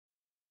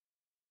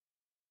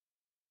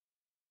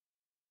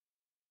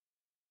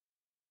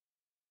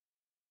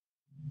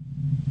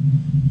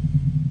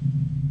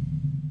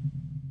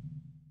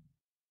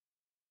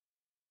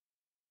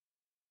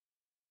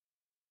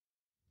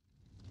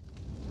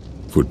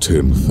For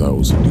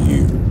 10,000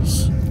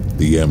 years,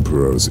 the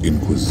Emperor's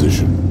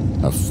Inquisition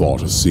have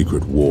fought a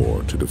secret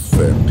war to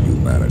defend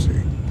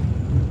humanity.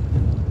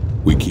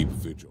 We keep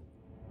vigil.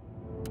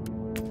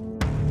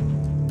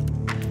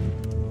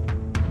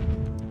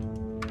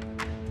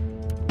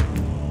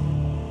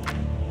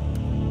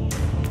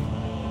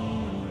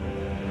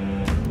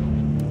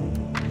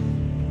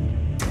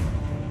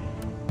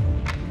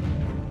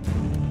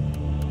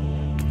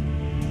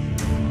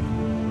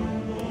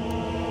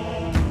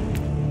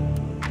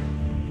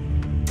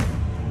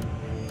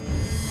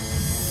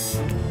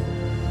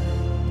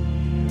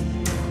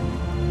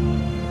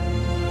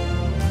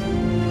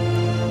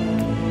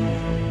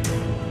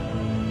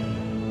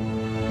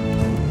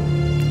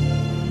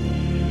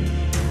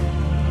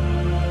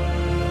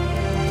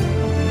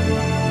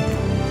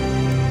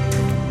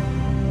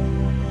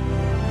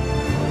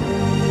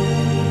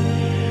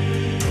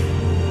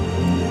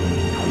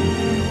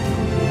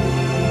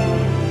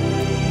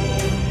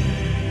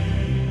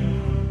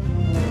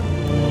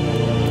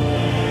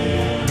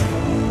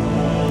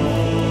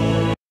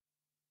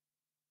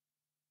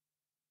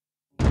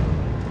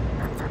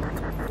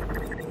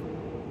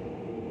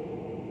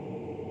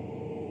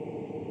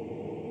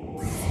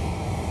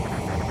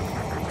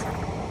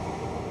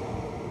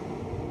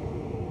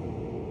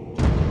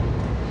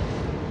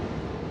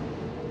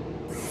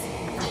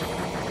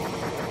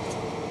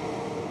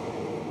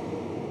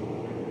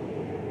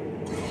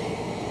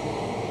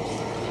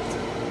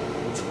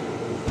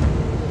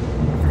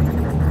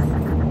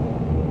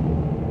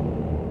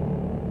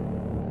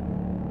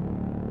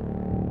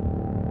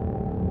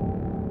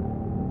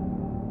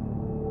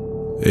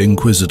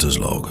 Inquisitor's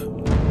log.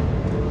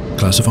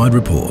 Classified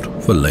report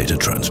for later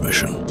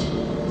transmission.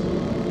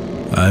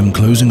 I am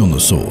closing on the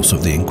source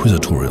of the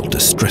inquisitorial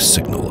distress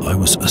signal I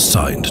was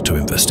assigned to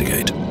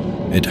investigate.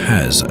 It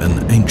has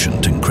an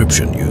ancient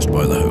encryption used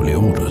by the Holy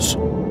Orders.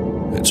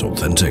 It's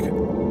authentic,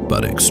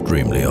 but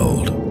extremely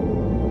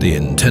old. The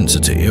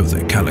intensity of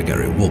the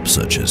Caligari warp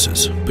searches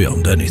is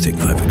beyond anything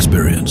I've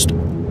experienced.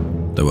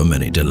 There were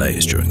many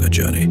delays during the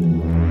journey,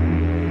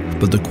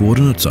 but the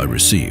coordinates I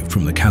received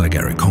from the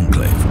Caligari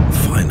Conclave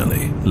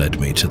finally led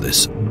me to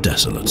this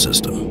desolate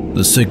system.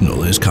 The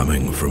signal is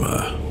coming from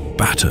a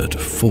battered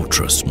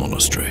fortress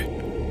monastery.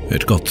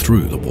 It got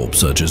through the warp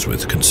surges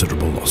with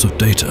considerable loss of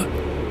data,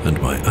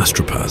 and my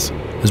astropath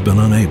has been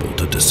unable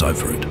to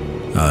decipher it.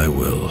 I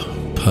will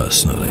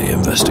personally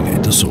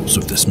investigate the source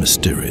of this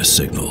mysterious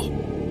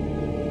signal.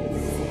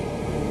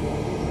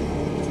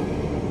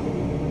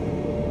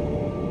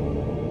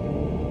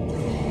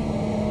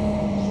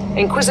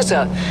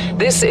 Inquisitor,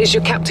 this is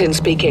your captain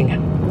speaking.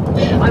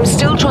 I'm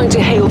still trying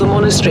to hail the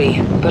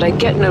monastery, but I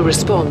get no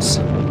response.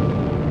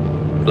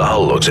 The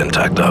hull looks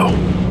intact, though.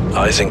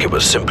 I think it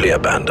was simply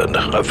abandoned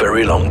a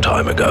very long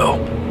time ago.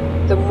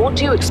 Then what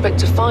do you expect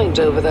to find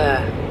over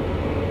there?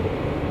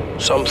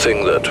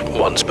 Something that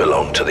once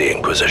belonged to the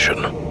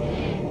Inquisition.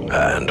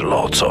 And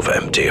lots of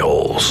empty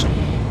halls.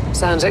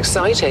 Sounds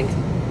exciting.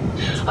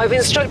 I've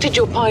instructed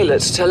your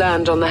pilots to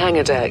land on the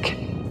hangar deck.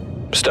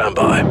 Stand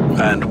by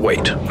and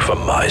wait for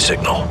my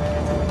signal.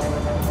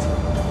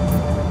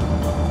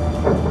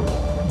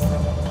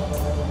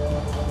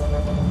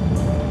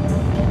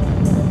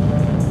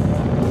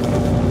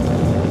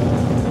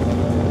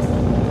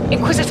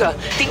 Inquisitor,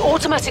 the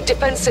automatic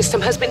defense system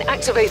has been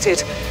activated.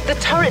 The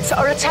turrets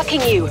are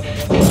attacking you.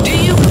 Do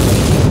you...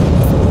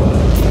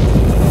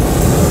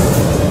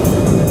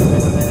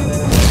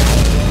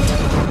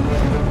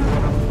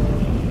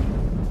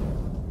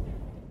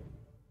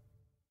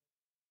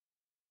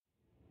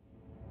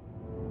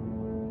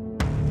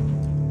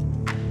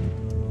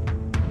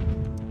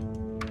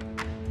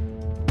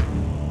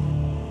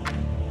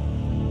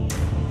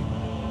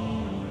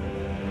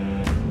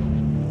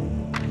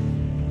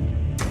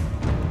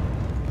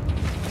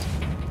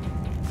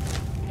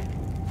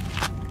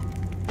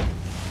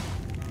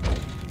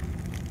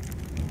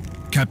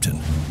 Captain,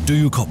 do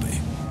you copy?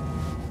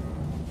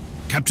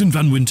 Captain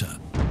Van Winter,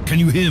 can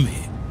you hear me?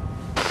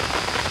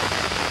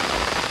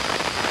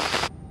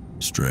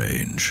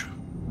 Strange.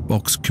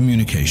 Box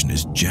communication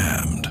is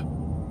jammed,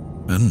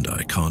 and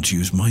I can't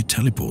use my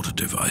teleporter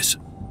device.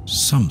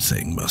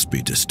 Something must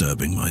be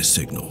disturbing my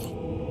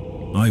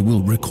signal. I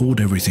will record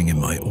everything in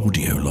my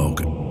audio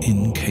log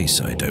in case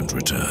I don't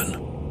return.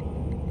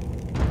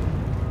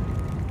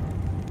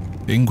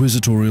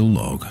 Inquisitorial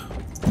log,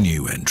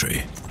 new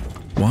entry.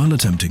 While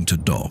attempting to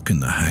dock in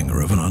the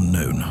hangar of an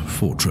unknown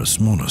fortress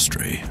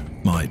monastery,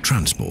 my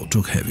transport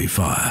took heavy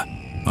fire.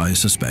 I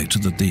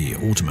suspect that the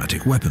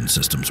automatic weapon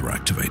systems were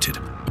activated.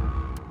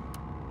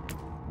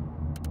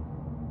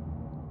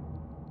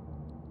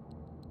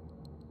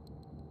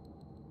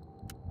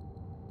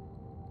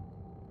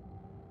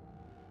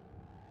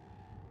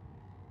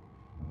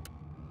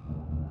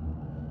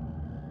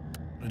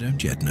 I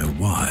don't yet know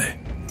why.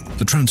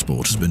 The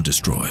transport has been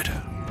destroyed,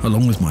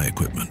 along with my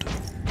equipment.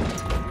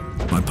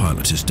 My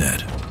pilot is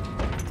dead.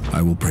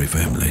 I will pray for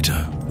him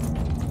later.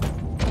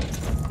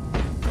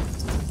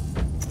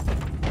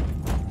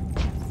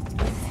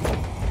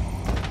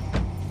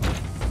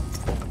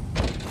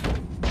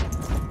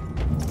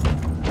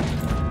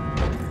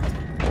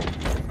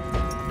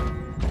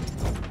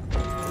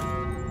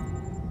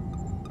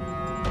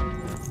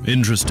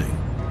 Interesting.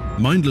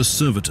 Mindless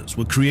servitors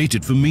were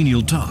created for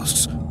menial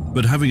tasks,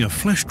 but having a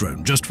flesh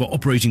drone just for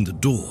operating the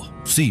door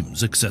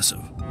seems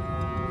excessive.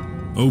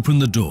 Open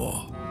the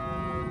door.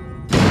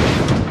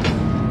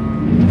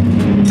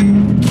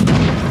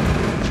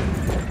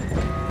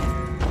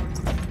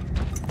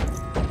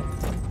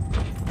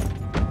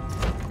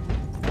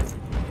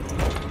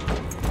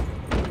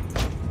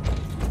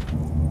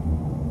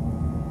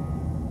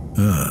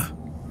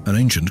 An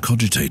ancient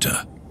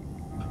cogitator.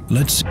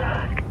 Let's see.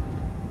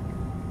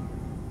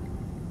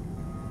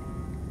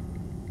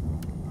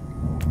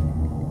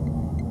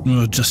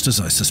 Just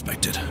as I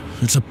suspected.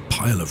 It's a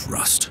pile of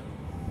rust.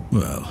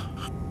 Well...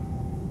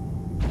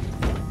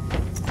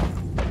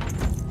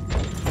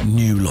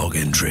 New log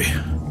entry.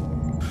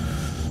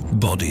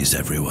 Bodies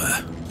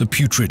everywhere. The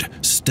putrid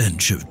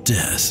stench of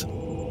death.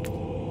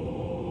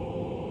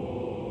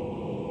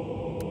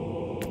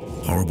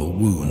 Horrible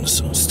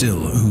wounds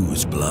still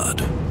ooze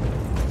blood.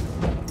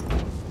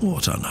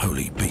 What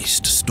unholy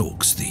beast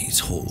stalks these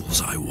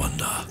halls, I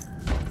wonder?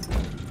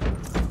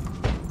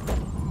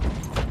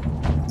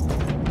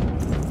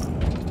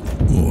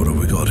 What have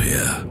we got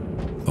here?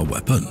 A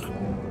weapon?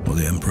 Well,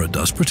 the Emperor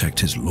does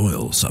protect his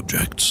loyal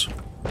subjects.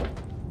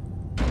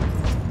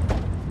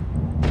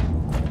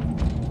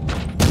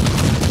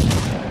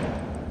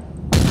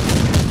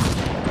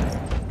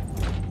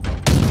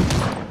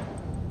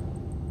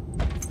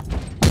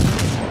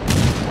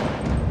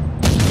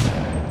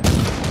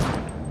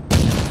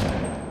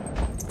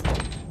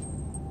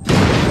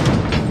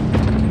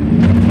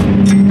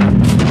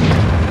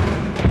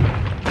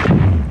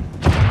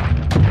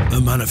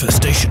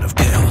 Manifestation of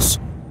chaos.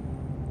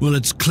 Well,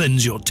 let's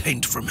cleanse your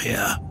taint from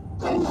here.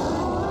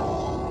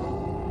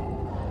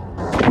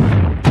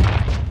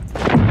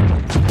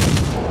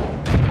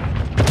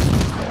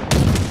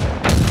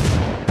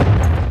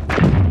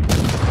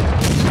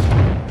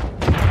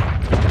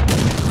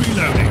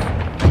 Reloading.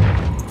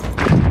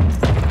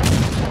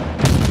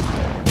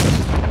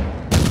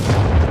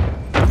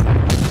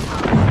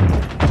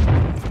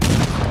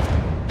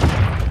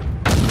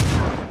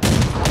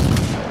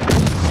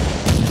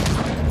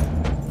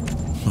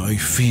 I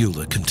feel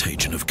the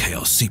contagion of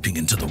chaos seeping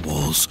into the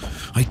walls.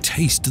 I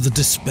taste the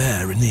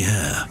despair in the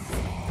air.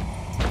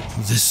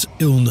 This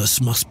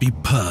illness must be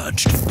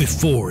purged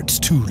before it's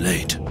too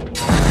late.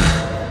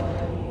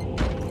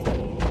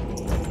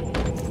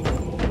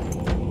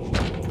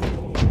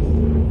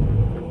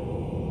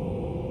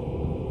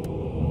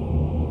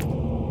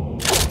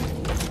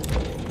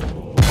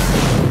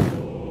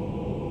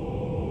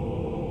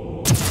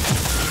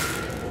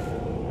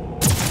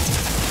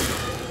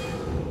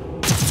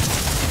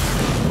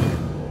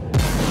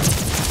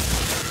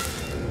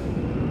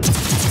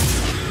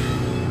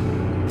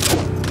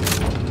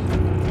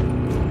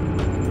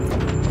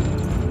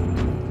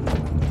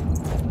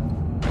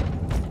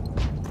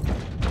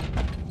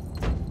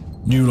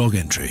 New log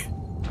entry.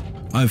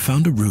 I've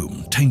found a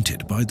room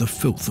tainted by the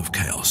filth of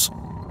chaos.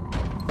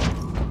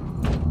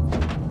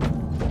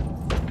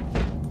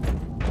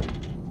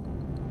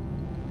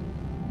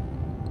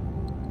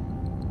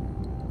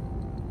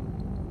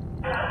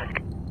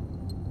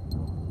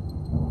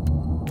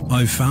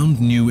 I've found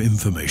new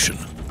information.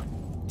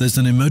 There's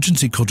an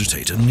emergency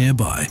cogitator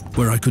nearby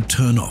where I could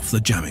turn off the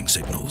jamming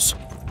signals.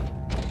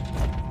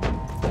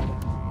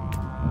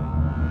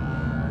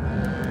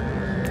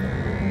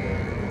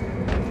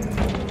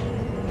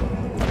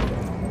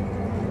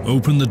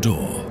 Open the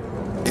door.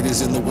 It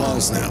is in the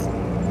walls now.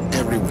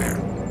 Everywhere.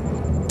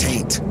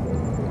 Taint.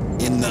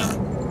 In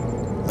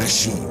the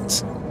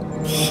machines.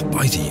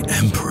 By the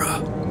Emperor.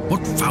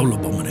 What foul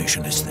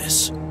abomination is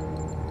this?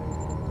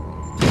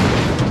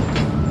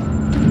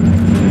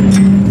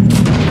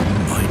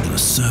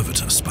 Mindless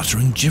servitor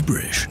sputtering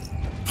gibberish.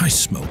 I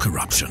smell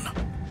corruption.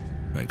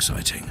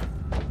 Exciting.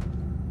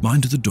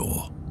 Mind the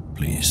door,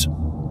 please.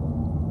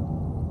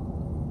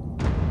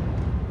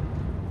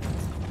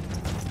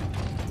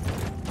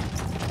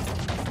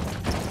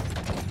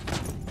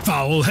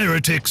 Foul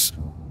heretics!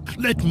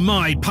 Let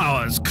my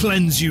powers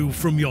cleanse you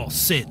from your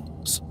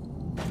sins.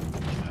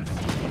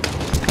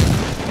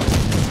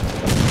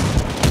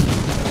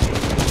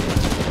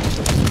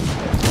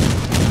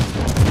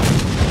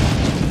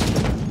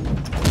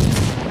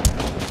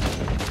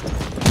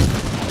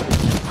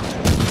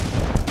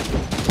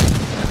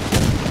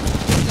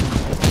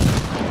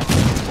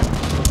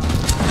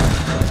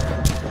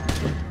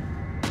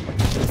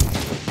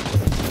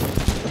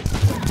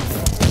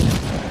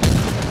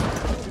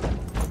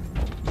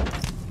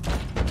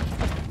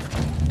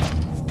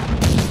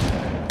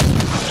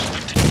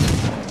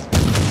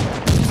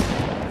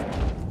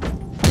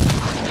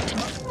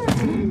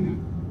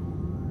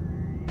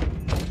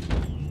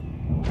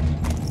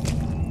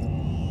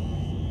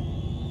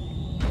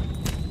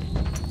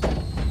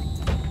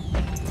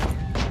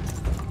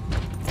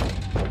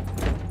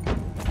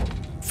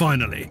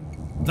 Finally,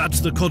 that's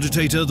the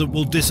cogitator that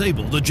will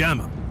disable the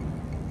jammer.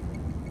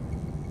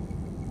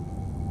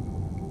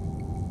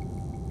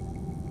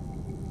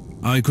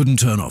 I couldn't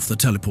turn off the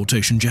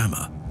teleportation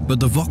jammer, but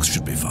the Vox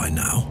should be fine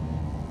now.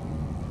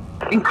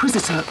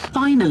 Inquisitor,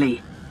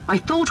 finally! I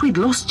thought we'd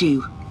lost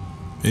you.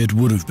 It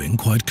would have been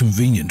quite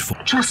convenient for...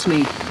 Trust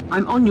me,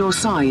 I'm on your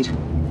side.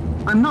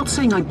 I'm not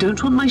saying I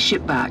don't want my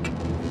ship back,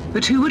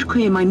 but who would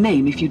clear my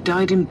name if you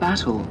died in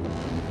battle?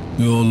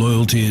 Your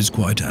loyalty is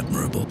quite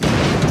admirable.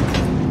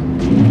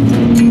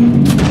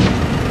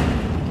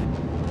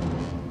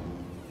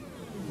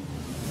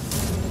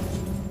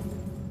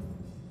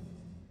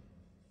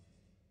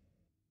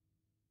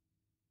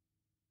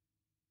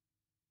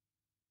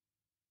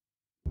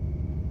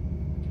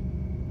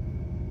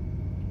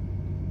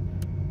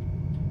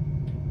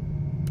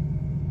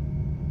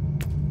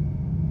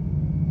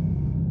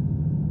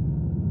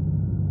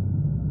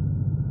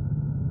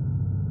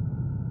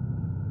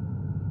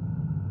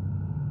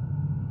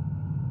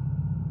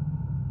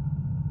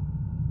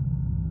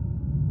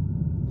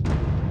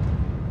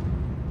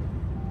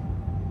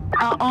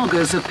 Our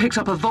augurs have picked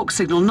up a Vox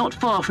signal not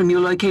far from your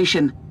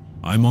location.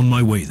 I'm on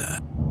my way there.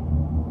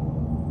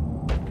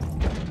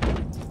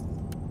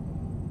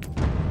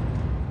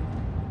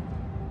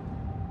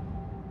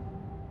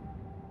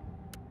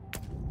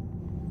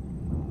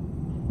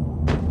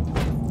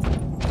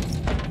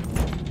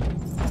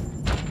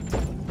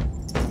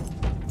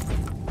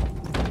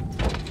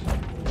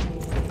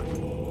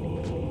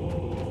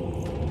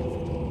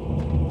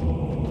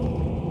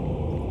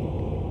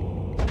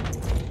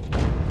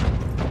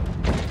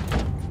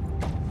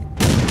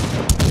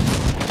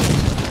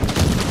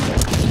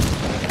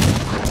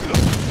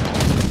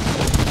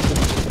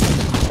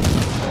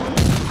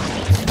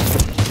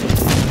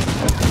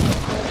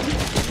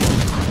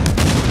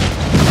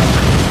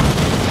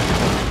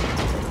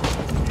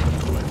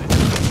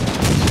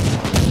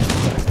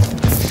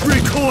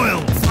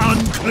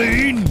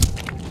 Unclean!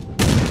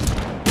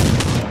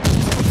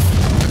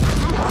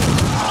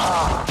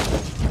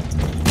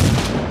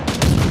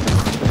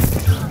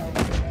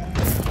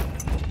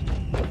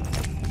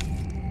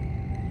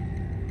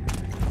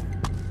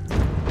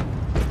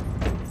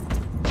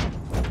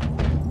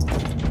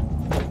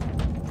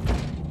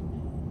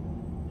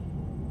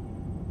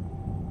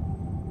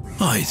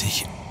 By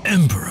the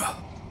Emperor!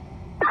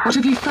 What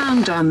have you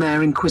found down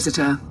there,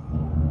 Inquisitor?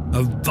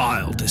 A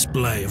vile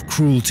display of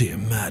cruelty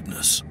and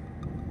madness.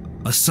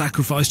 A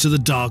sacrifice to the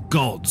dark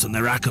gods and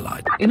their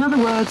acolyte. In other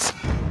words,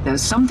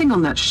 there's something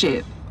on that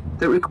ship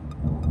that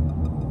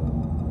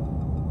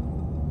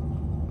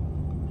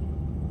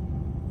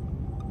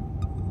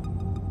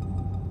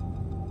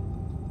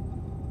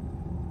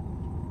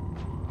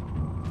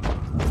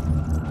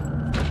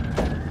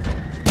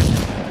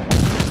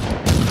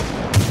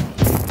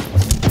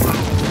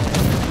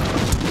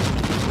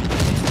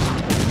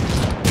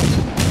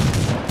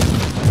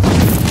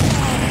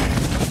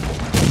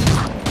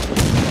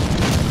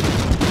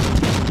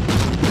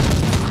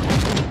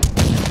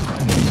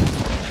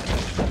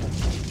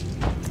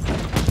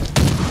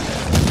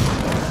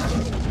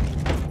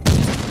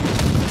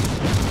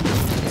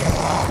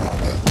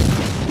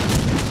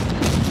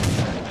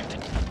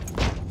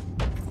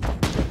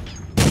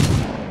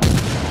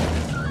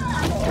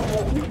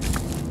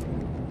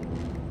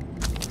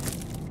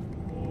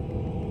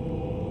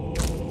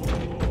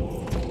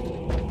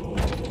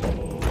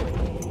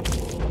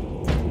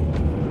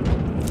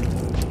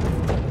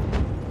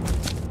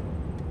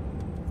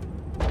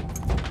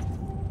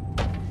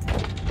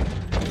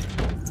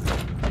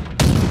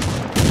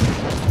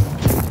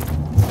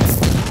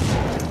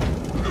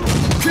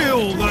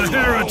Kill the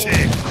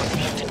heretic!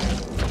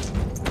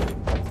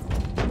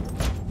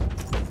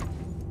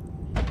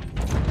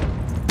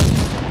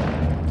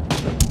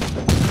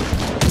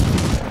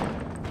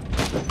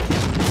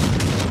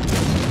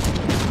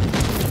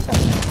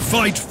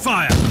 Fight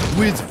fire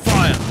with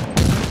fire!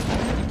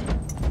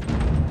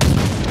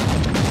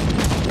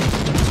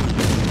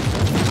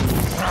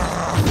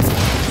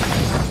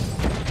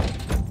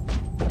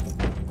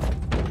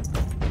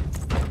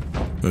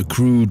 A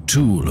crude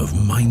tool of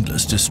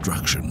mindless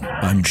destruction.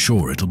 I'm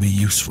sure it'll be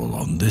useful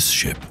on this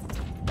ship.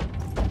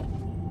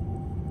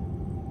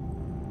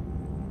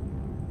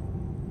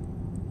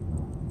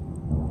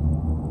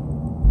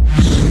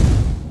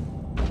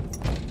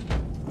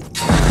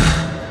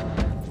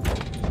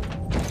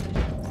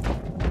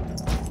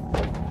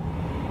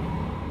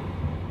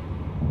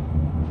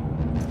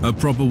 A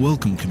proper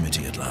welcome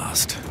committee at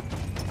last.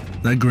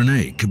 That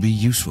grenade could be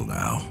useful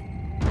now.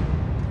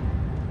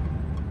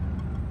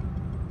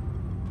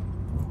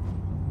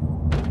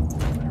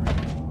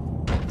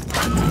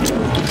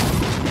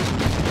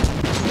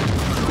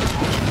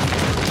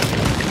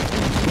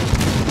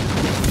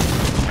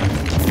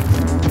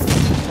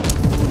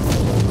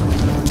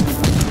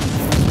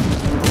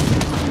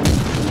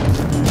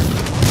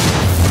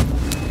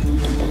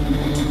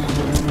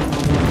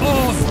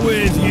 Off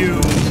with you!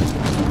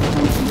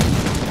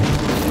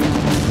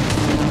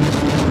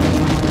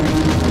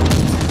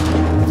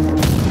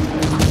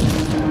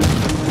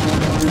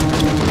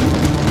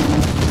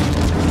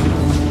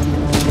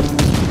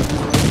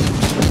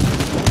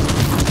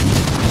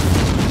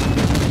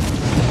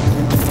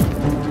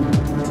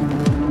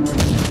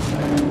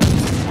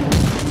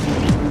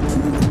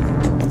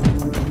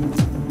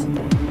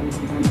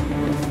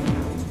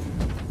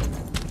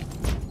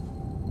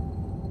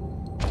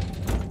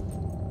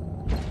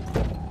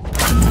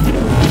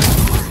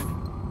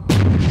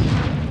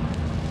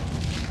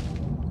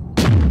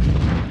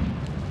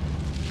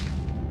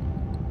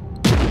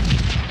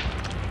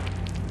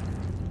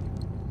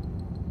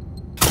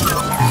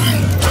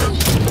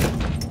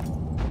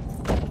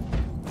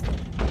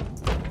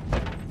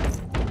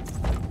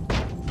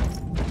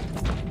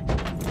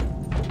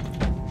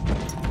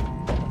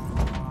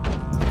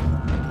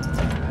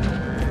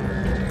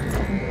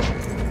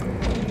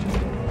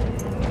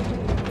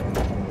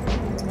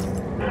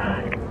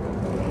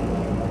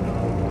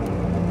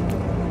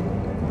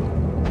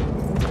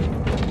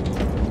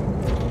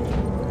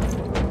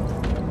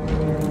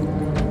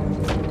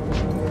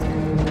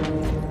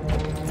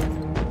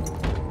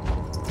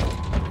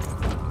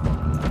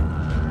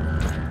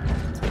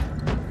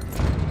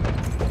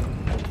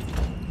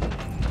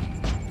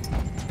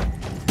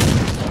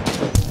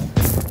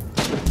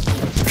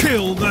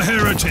 Kill the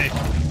heretic!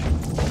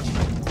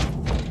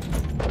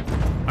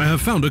 I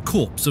have found a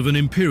corpse of an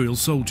Imperial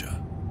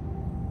soldier.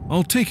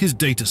 I'll take his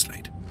data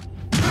slate.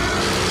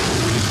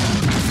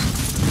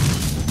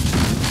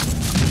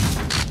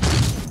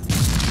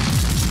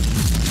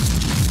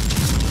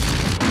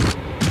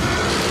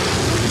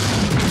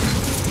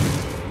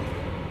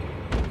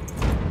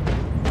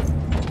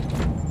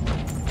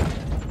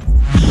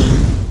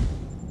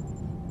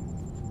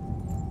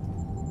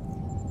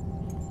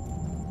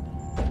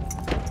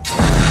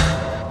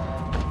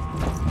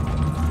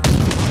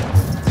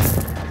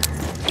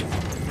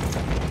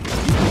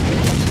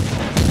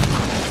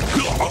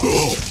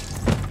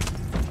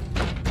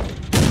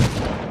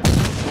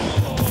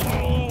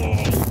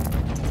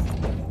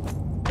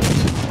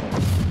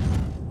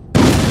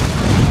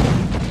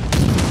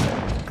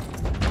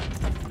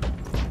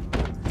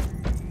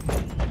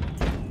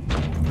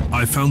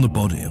 I found the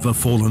body of a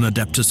fallen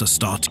Adeptus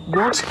Astarte.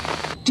 What?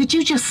 Did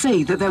you just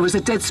say that there was a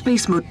dead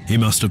space mod? He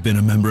must have been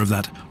a member of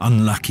that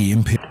unlucky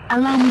Imperial.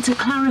 Allow me to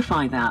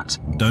clarify that.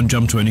 Don't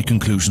jump to any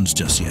conclusions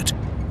just yet.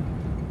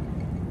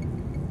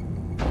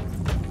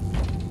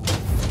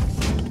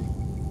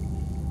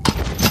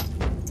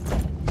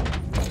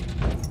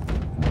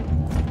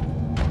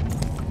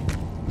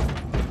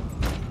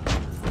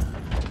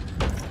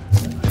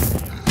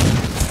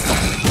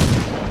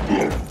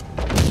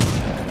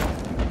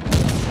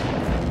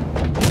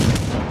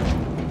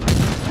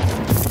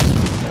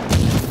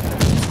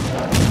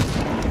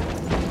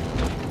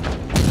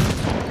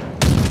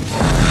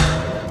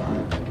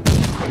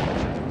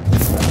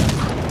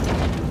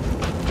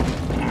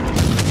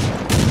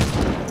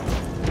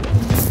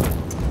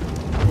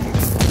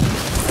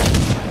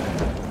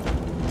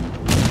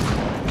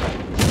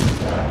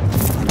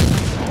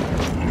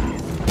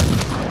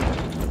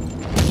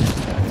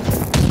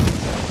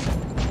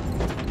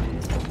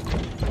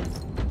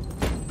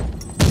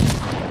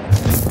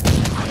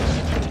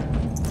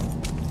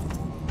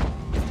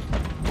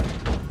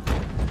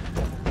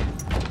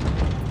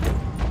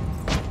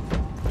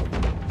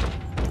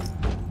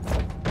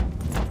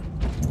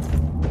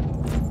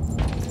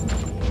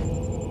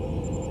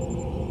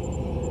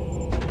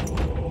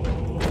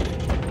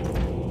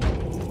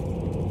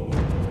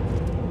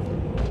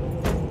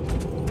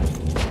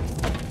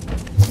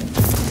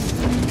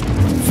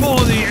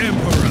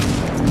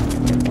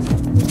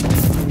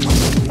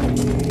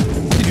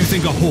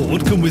 think a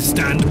horde can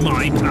withstand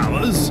my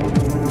powers?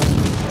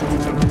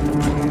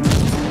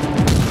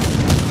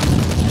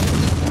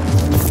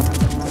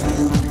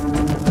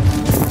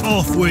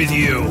 Off with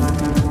you!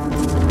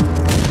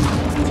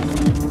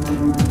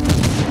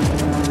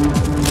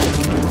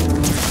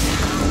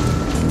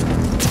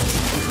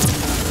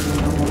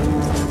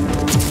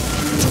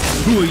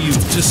 Who are you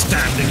to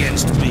stand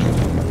against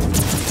me?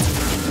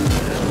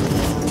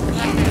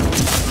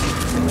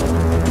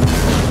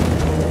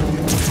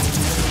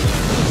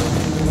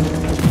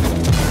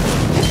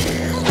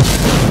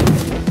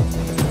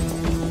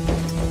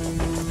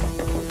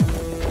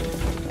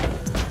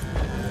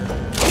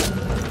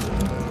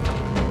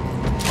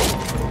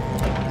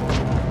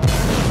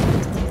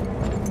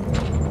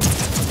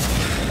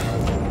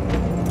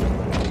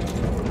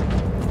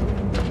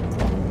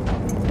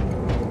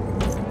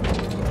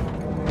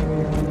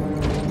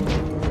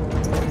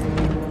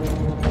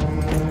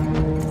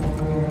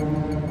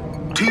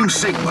 Team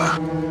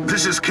Sigma,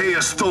 this is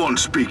Chaos Thorn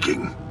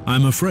speaking.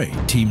 I'm afraid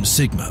Team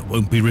Sigma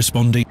won't be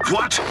responding.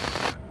 What?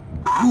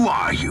 Who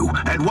are you,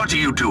 and what are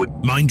you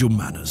doing? Mind your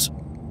manners.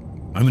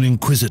 I'm an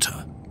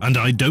Inquisitor, and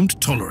I don't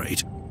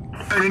tolerate...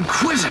 An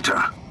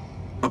Inquisitor?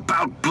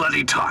 About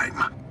bloody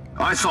time.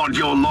 I thought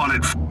your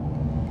lauded...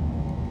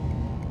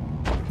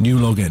 New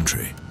log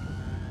entry.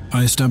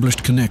 I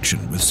established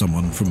connection with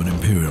someone from an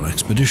Imperial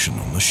expedition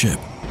on the ship,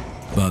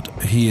 but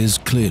he is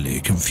clearly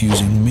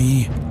confusing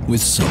me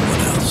with someone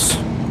else.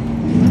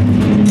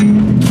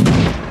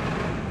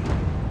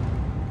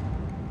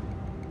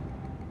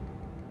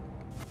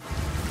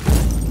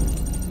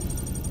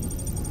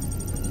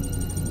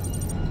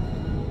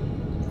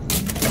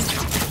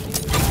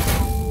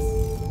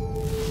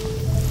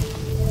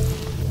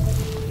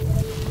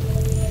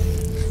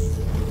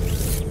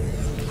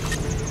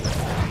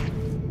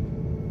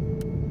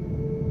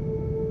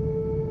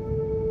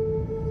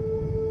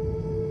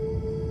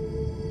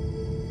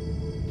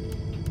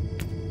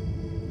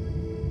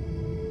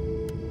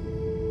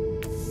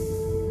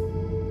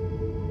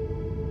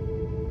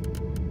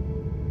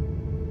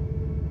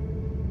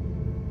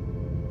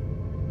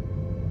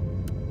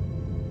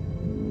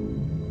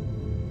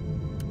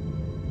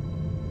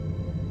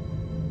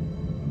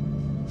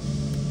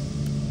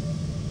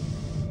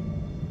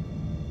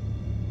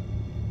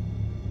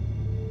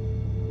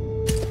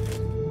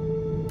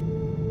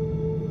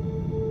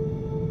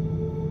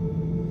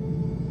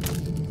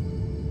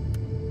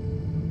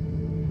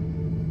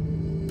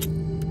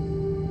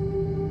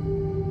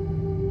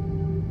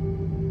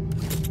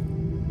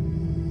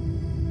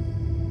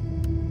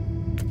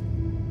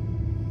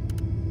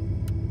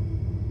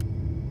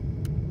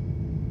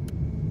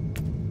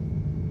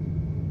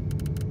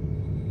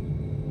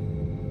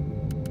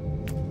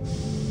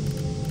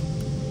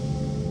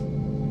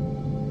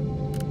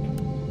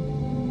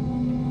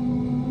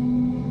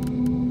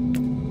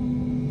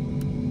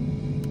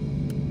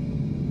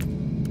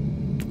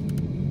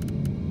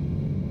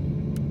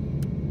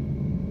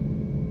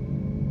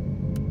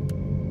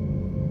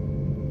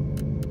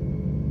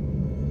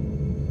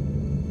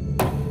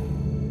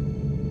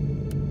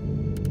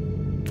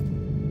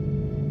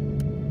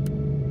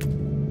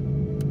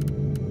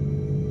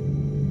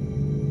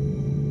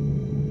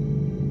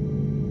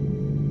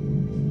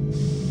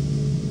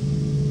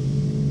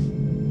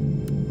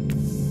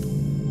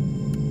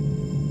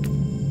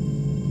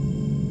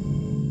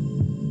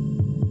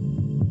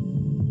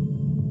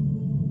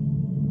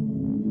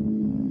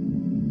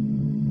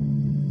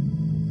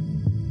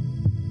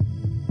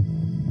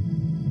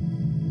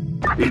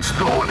 It's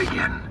Thorn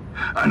again.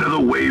 Another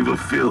wave of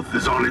filth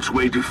is on its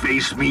way to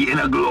face me in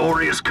a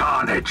glorious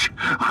carnage.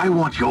 I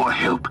want your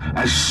help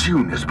as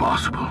soon as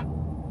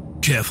possible.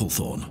 Careful,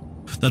 Thorn.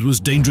 That was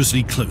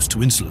dangerously close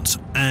to insolence,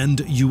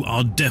 and you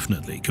are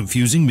definitely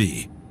confusing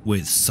me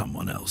with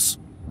someone else.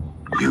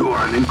 You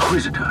are an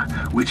Inquisitor,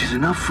 which is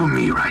enough for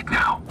me right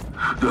now.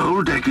 The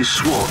whole deck is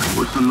swarming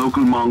with the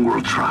local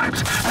mongrel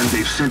tribes, and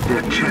they've sent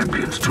their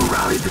champions to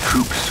rally the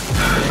troops.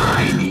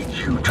 I need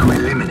you to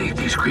eliminate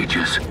these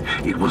creatures.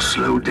 It will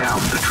slow down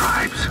the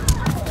tribes.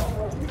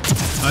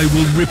 I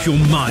will rip your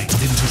mind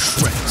into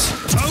shreds.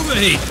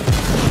 Overheat!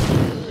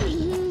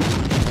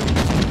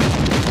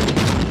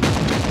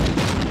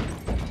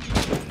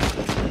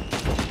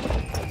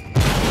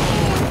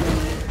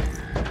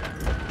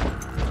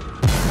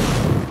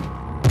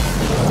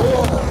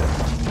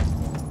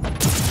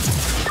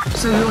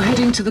 So you're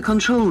heading to the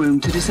control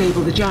room to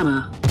disable the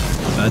jammer?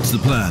 That's the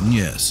plan,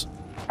 yes.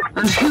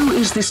 And who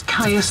is this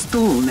Caius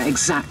Thorn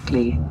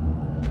exactly?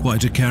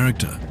 Quite a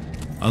character.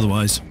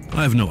 Otherwise,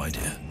 I have no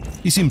idea.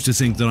 He seems to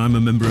think that I'm a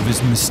member of his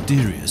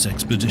mysterious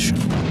expedition.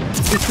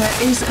 If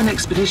there is an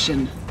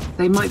expedition,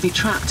 they might be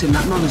trapped in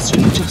that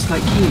monastery just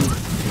like you.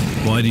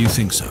 Why do you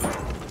think so?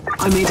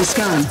 I made a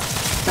scan.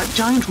 That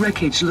giant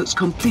wreckage looks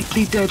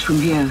completely dead from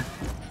here.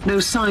 No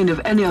sign of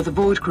any other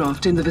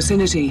voidcraft in the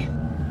vicinity.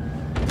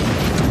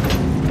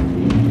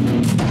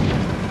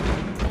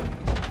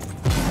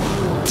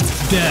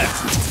 Death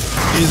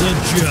is a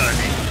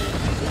journey.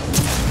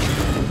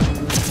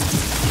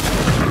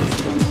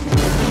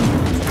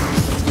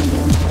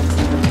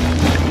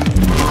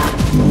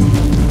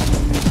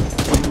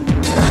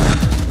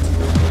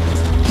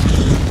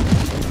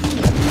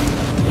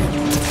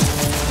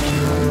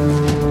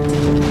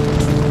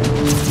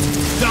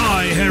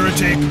 Die,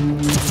 heretic!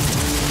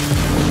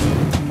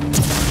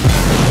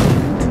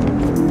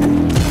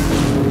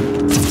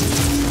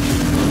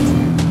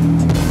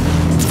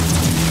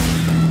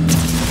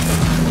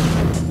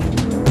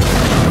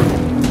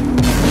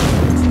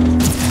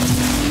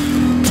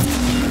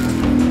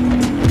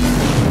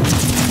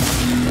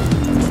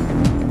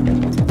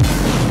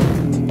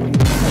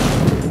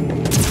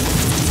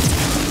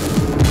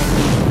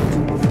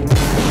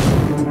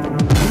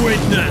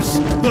 Witness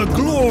the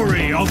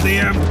glory of the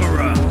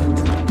Emperor!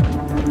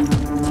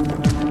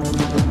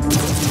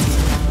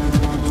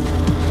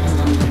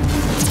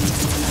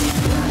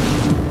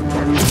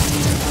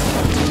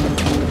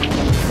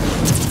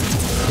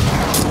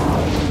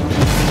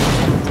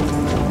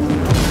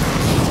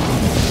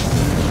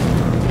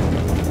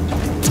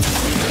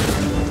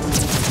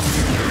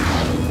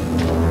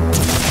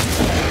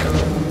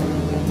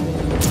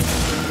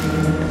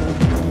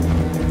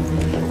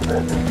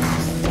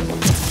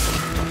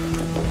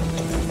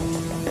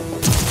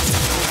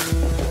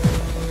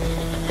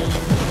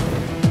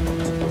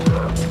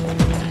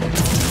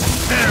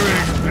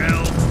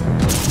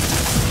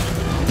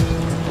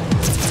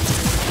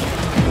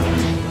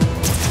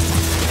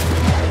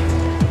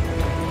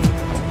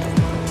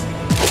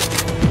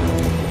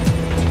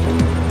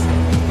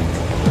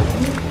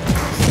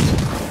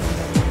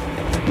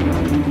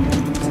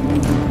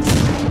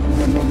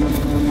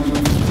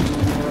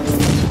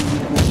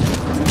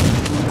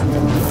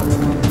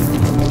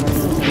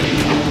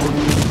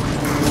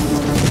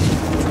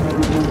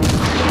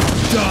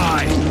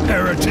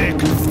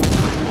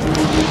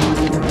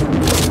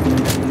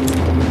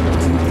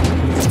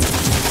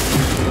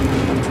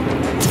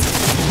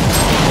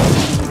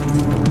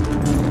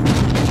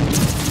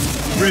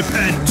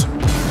 Repent!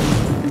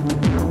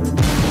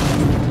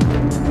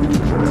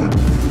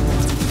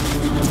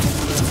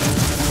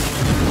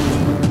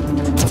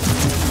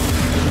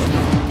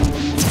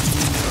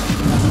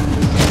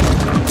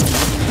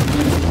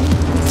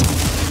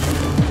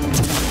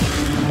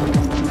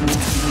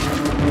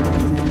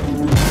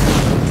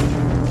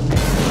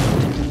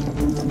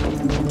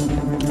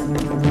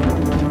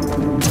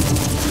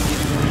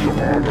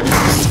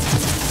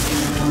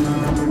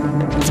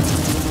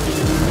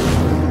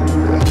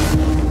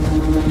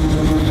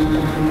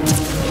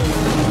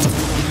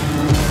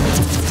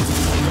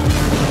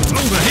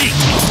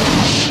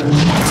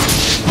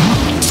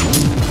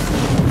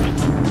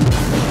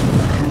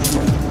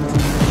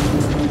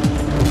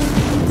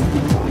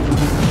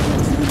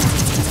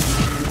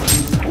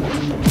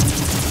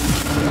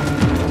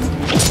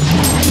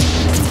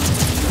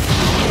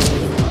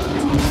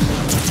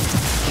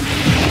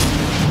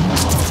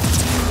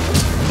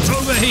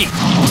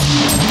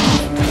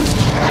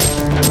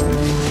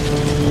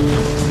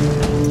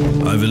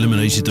 I've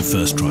eliminated the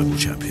first tribal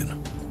champion.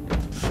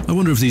 I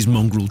wonder if these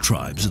mongrel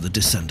tribes are the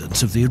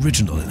descendants of the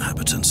original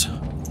inhabitants.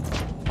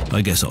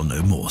 I guess I'll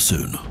know more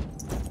soon.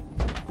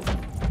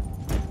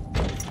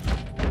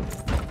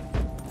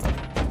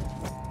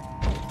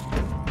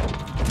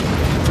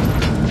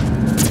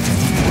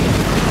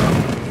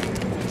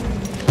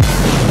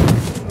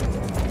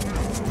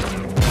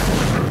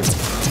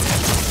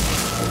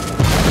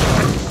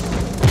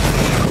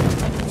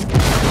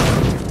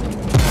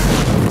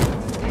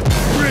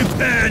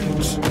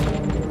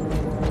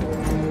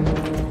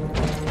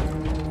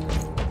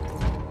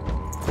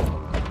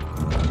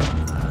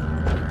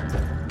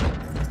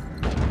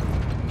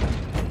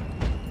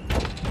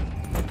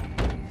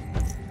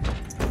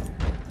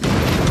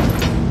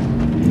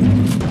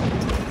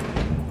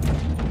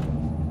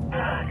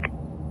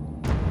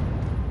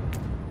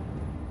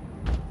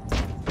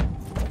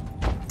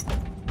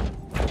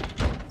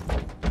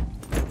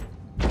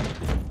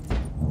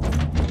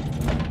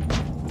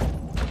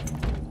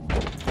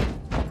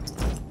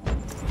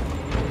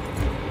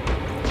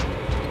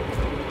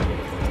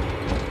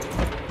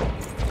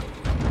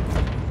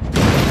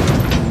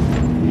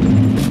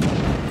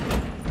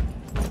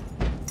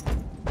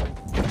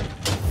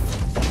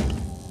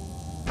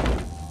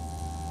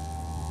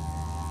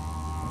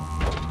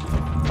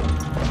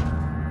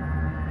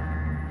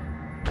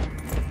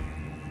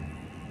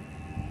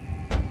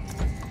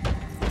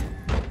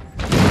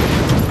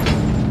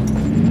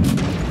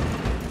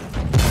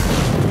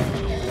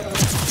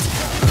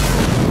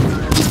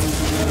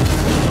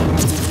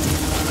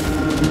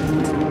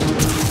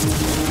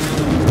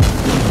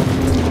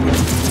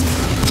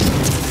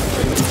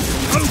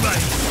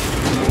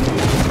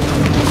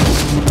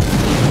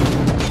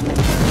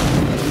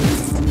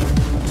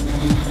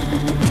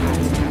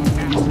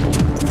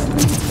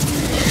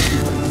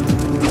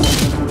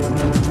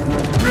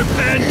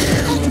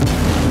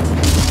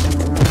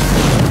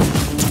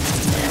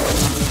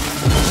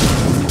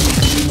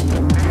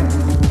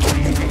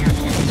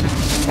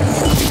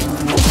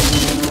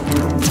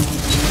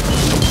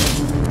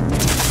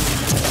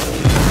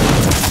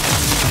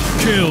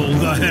 Kill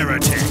the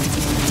heretic!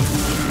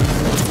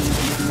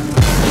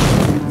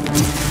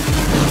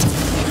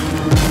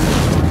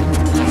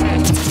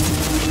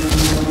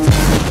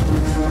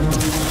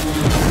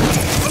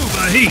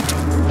 Overheat!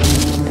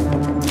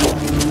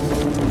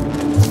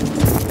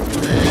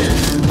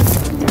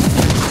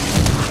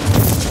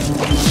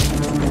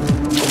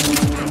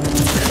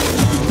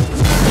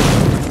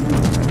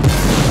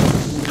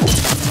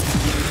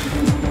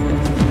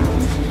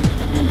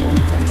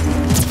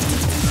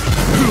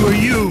 Who are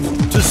you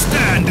to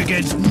stand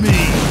against me?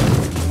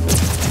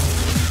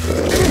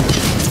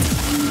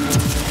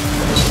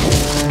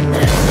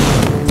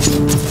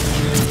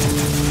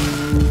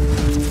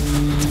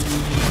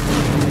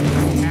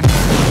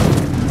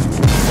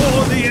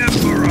 For the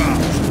Emperor!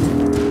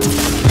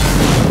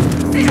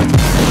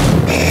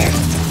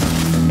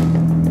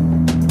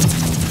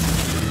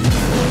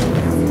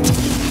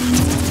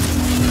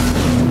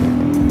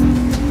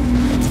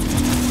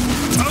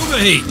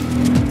 Overheat!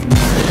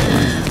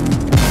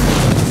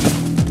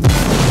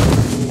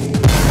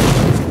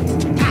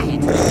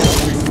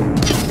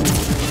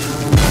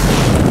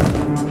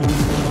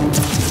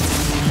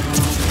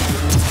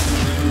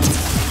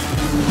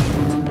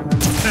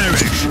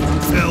 Perish,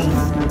 filth!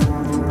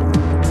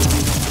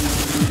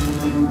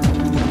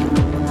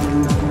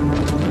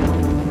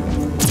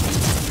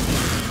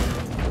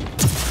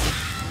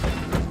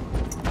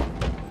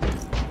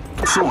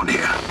 Thorn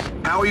here.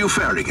 How are you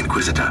faring,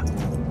 Inquisitor?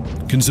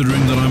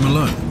 Considering that I'm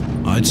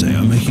alone, I'd say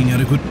I'm making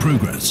adequate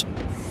progress.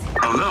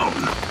 Alone?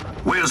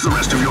 Where's the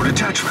rest of your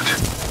detachment?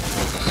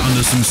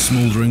 Under some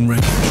smouldering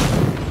wreckage.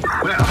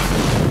 Well,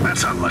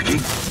 that's unlucky.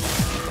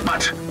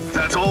 But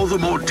that's all the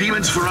more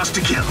demons for us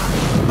to kill.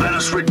 Let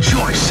us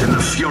rejoice in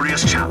the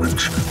furious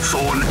challenge.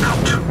 Thorn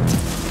out.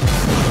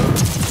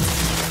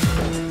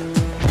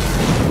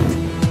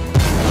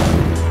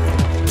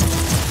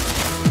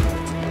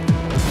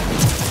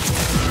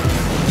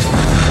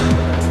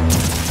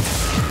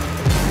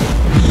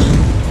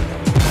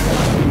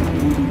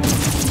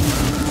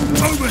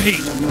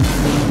 Overheat!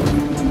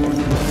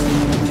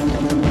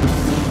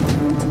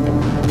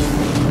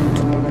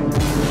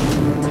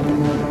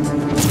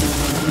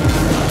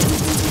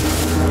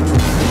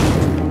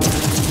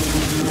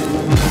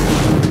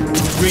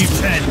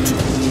 Repent!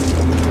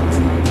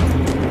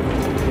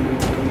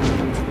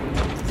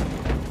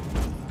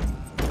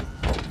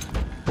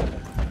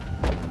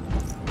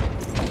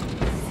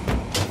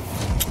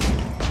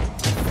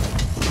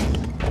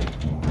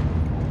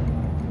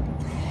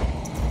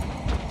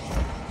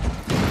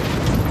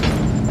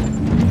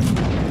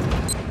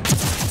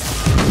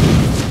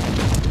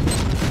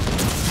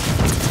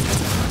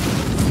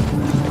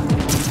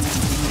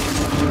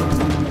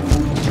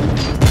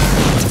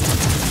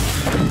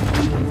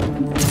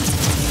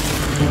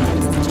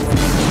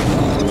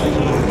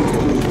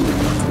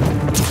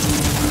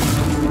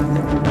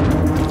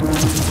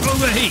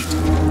 Overheat!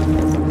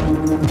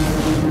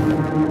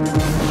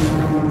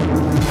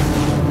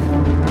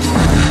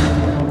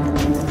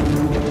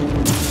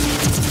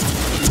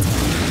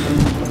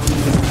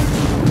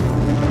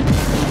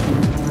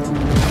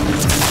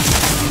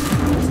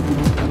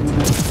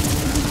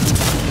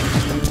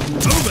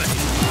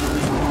 Overheat!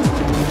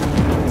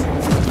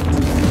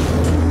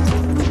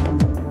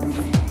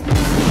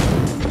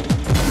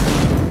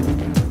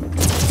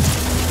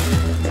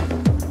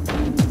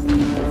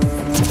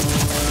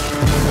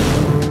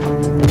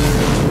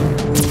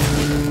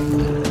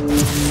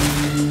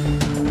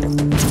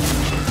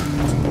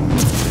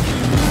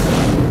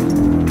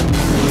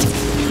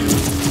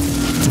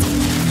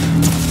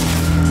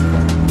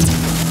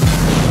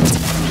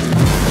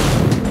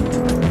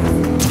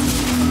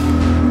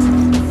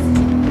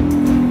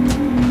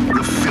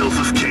 The filth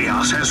of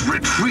chaos has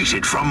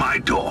retreated from my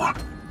door.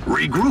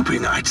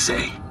 Regrouping, I'd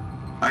say.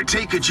 I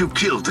take it you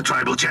killed the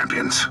tribal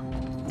champions.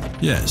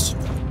 Yes,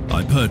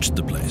 I purged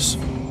the place.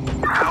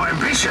 How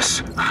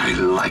ambitious! I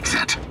like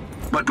that.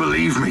 But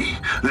believe me,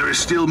 there is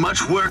still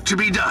much work to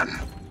be done.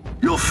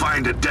 You'll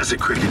find a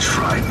desecrated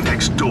shrine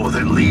next door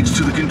that leads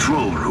to the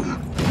control room.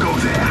 Go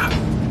there.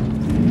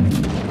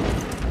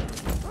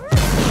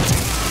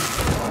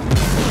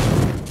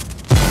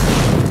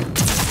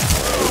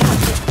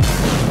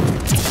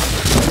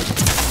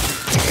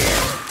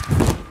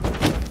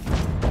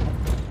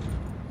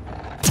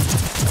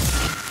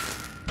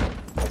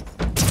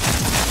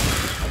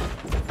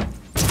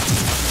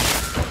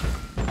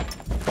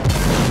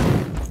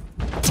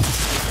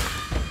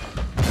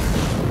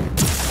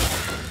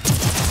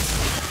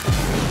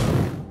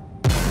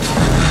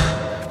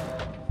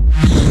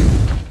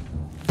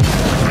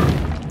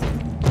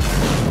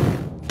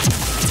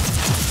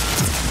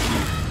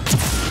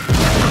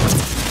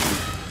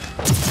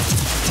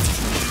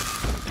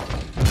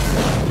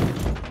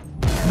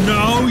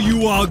 Now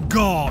you are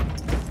gone!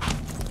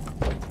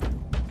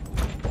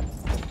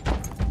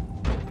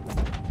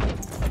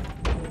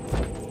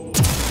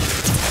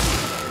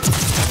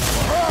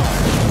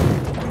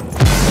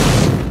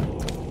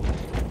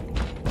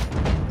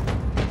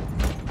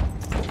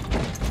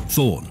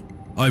 Thorn,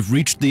 I've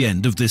reached the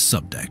end of this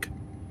subdeck.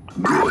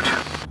 Good.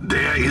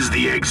 There is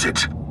the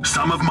exit.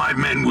 Some of my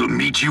men will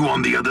meet you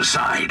on the other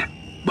side,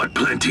 but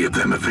plenty of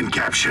them have been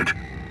captured.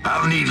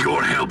 I'll need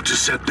your help to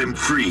set them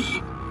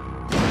free.